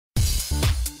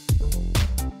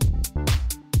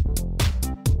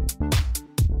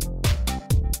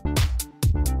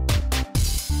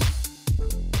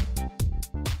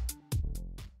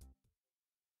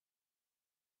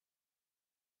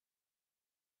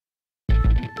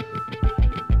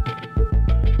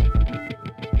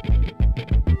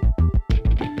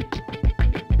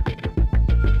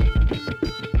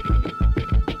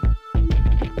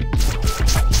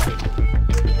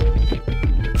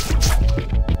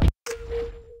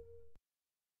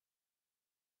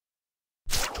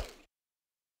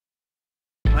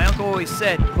Uncle always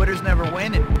said, quitters never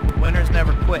win and winners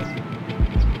never quit.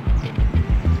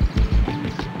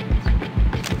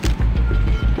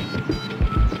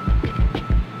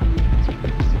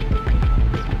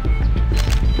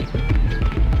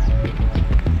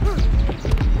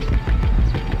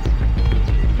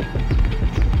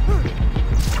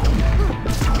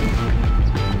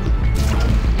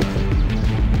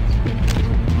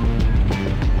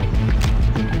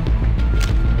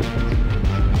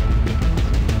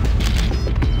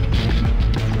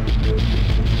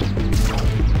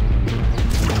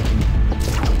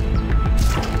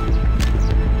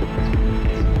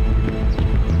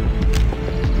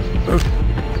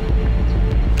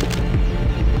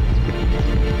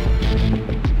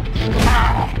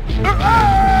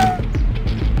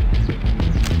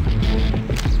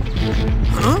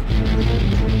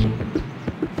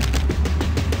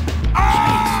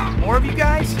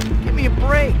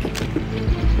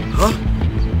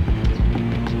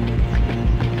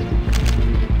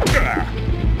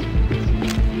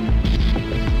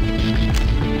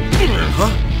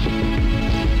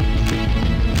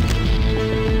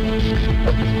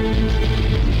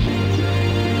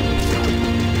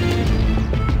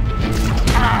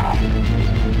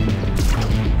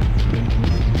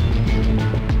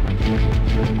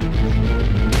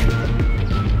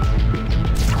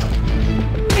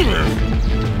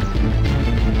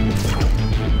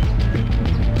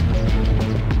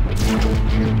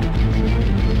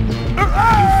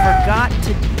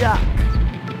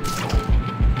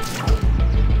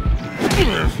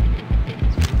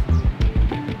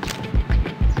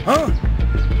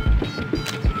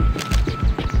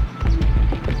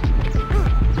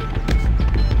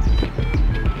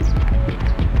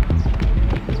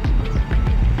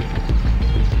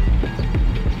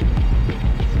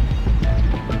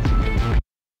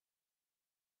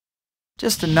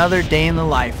 Just another day in the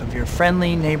life of your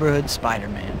friendly neighborhood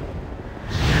Spider-Man.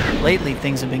 Lately,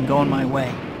 things have been going my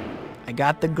way. I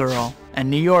got the girl, and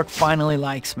New York finally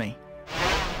likes me.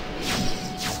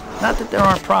 Not that there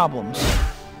aren't problems.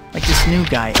 Like this new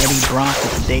guy, Eddie Brock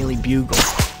at the Daily Bugle.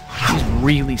 He's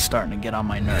really starting to get on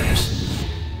my nerves.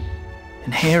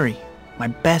 And Harry, my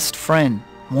best friend,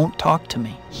 won't talk to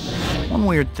me. One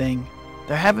weird thing,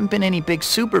 there haven't been any big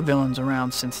supervillains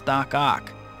around since Doc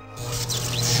Ock.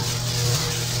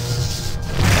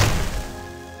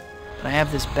 But I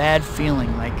have this bad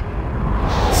feeling like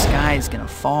the sky is gonna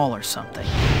fall or something.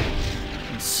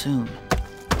 And soon.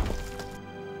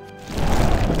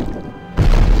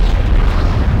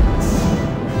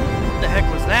 What the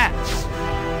heck was that?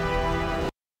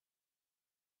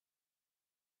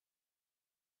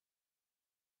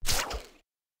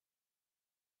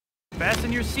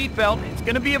 Fasten your seatbelt. It's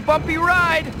gonna be a bumpy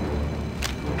ride.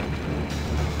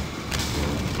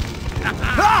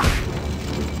 Ah!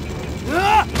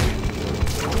 Ah!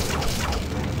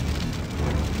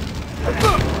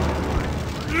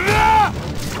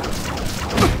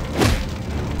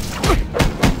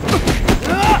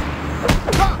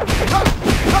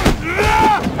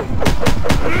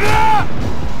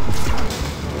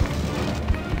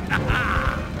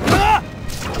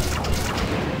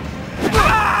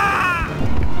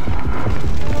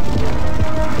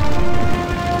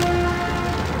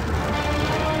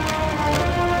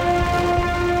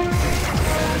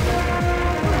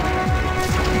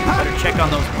 Better check on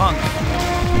those punks.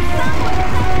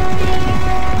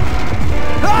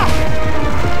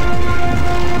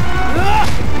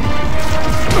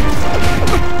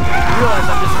 You realize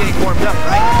I'm just getting warmed up,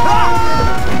 right?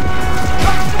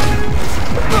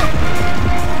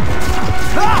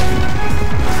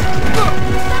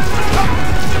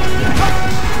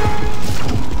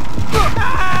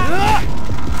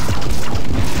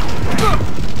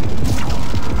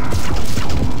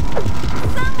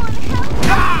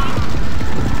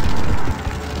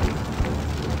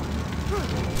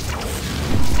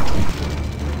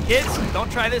 Kids, don't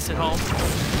try this at home.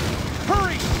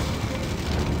 Hurry!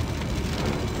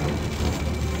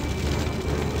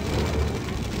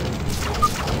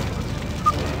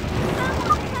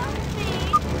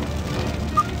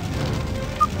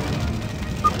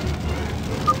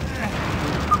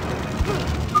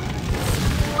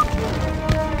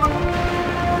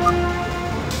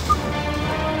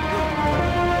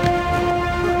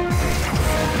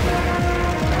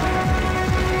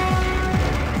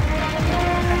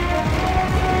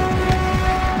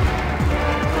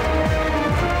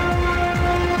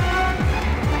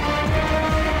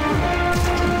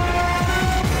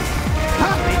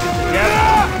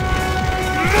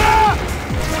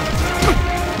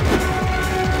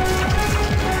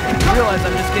 You realize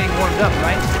I'm just getting warmed up,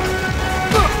 right?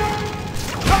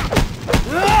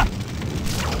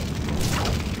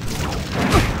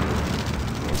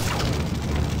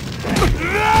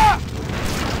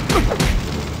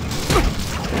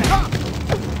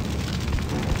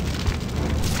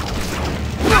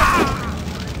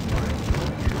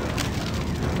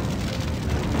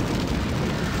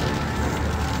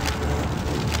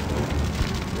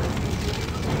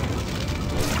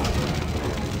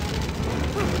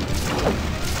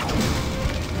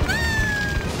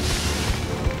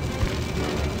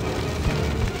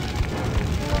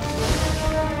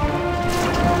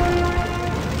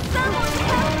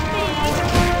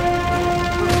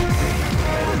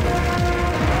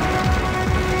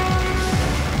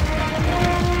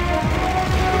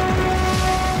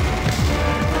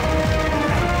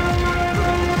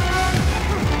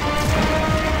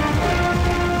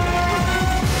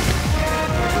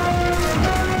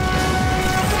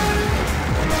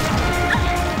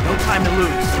 to lose.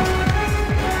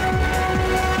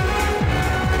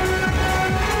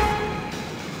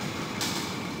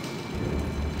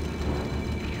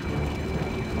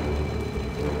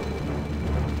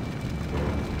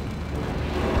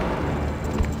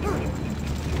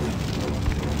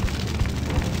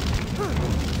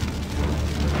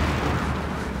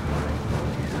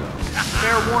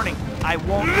 Fair warning, I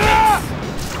won't miss.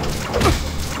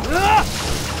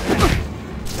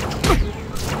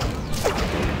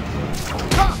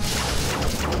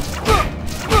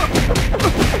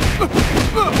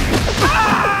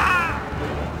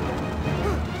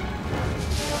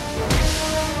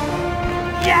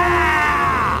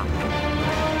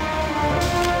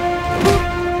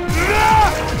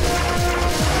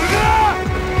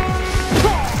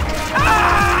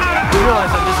 You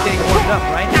realize I'm just getting warmed up,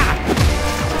 right?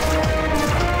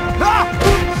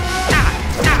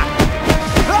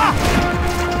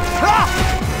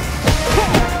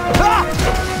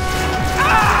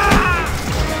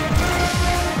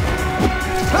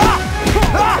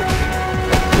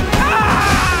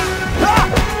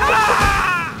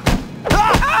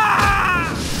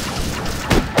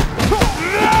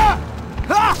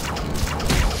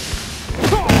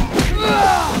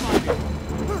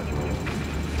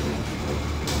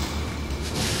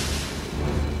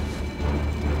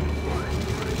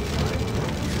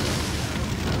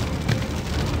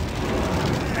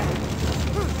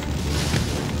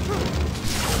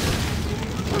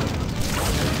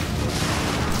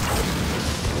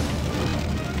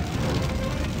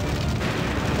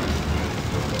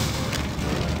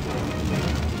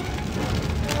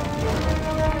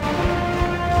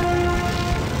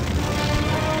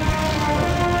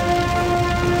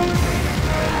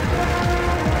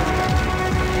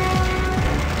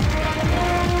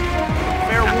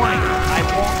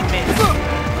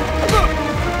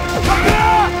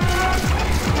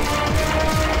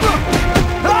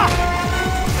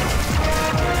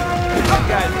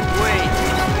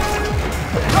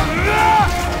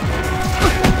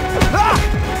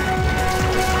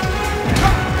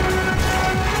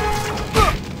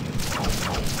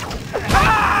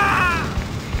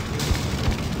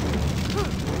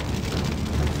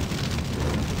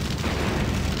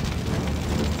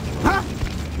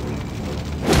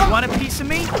 Want a piece of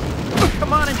me?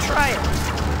 Come on and try it.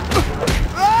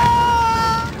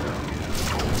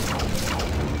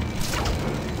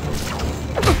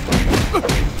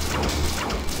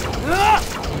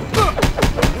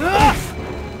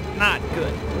 Not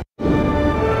good.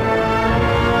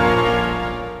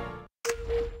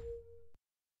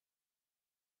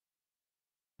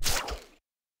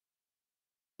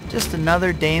 Just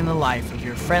another day in the life of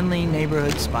your friendly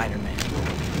neighborhood Spider-Man.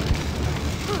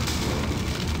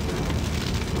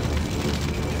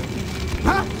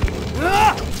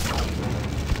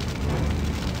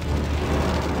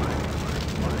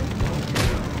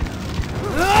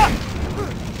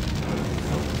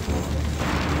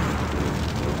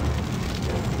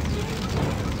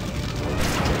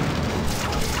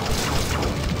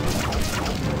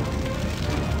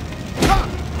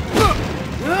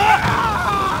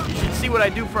 You should see what I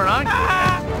do for an encore.